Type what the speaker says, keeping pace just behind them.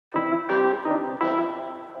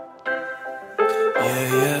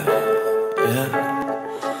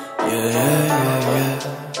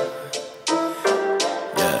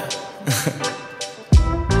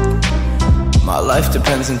Life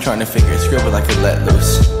depends on trying to figure scribble I could let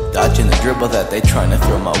loose, dodging the dribble that they trying to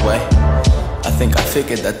throw my way. I think I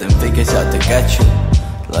figured that them figures out to get you.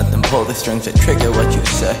 Let them pull the strings that trigger what you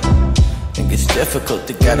say. Think it's difficult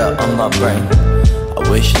to get out on my brain. I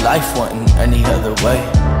wish life wasn't any other way,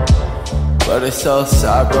 but it's all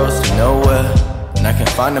side roads to nowhere, and I can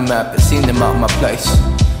find a map that seen them out my place.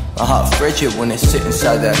 My heart frigid when it sit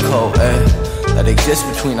inside that cold air that exists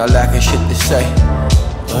between our lack of shit to say.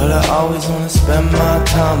 But I always wanna spend my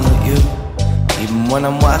time with you, even when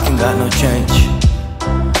I'm whacking, got no change.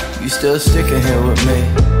 You still sticking here with me,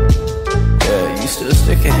 yeah, you still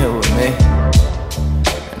sticking here with me.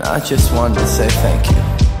 And I just wanted to say thank you,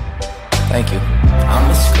 thank you. I'm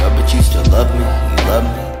a scrub but you still love me, you love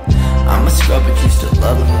me. I'm a scrub but you still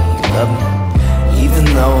love me, you love me. Even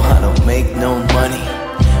though I don't make no money,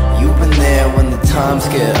 you've been there when the times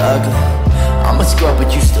get ugly. I'm a scrub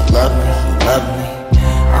but you still love me, you love me.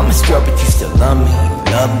 I'm a scrub but you still love me,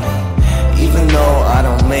 you love me. Even though I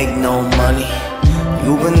don't make no money,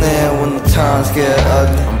 you've been there when the times get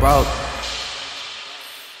ugly. I'm broke.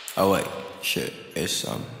 Oh wait, shit, it's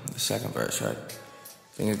the second verse, right?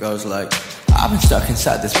 I think it goes like, I've been stuck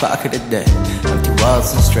inside this pocket of debt, empty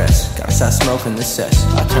walls and stress. Gotta stop smoking the cess,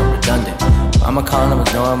 I turn redundant. Mama calling, I'm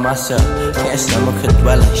ignoring myself. Can't stomach her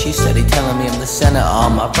dwelling. She steady telling me I'm the center of all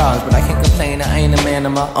my problems, but I can't complain, I ain't a man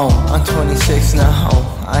of my own. I'm 26 now home,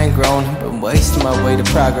 I ain't grown, been wasting my way to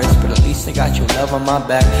progress, but at least I got your love on my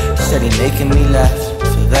back, steady making me laugh.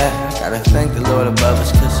 For that, I gotta thank the Lord above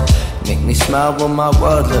us, cause you make me smile when my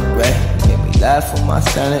world look red, make me laugh when my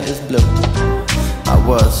center is blue. I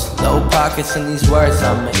was low pockets in these words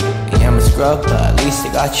I make. Yeah, I'm a scrub, but at least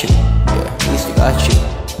I got you. Yeah, at least I got you.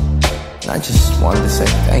 And I just wanted to say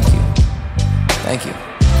thank you, thank you.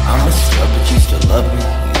 I'm a scrub but you still love me,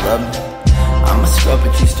 you love me. I'm a scrub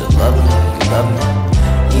but you still love me, you love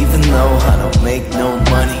me. Even though I don't make no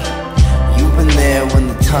money, you've been there when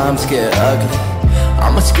the times get ugly.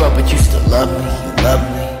 I'm a scrub but you still love me, you love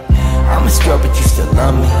me. I'm a scrub but you still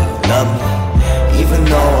love me, you love me. Even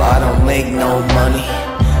though I don't make no money,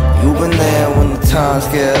 you've been there when the times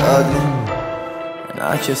get ugly. And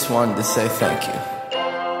I just wanted to say thank you,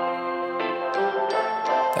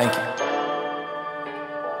 thank you.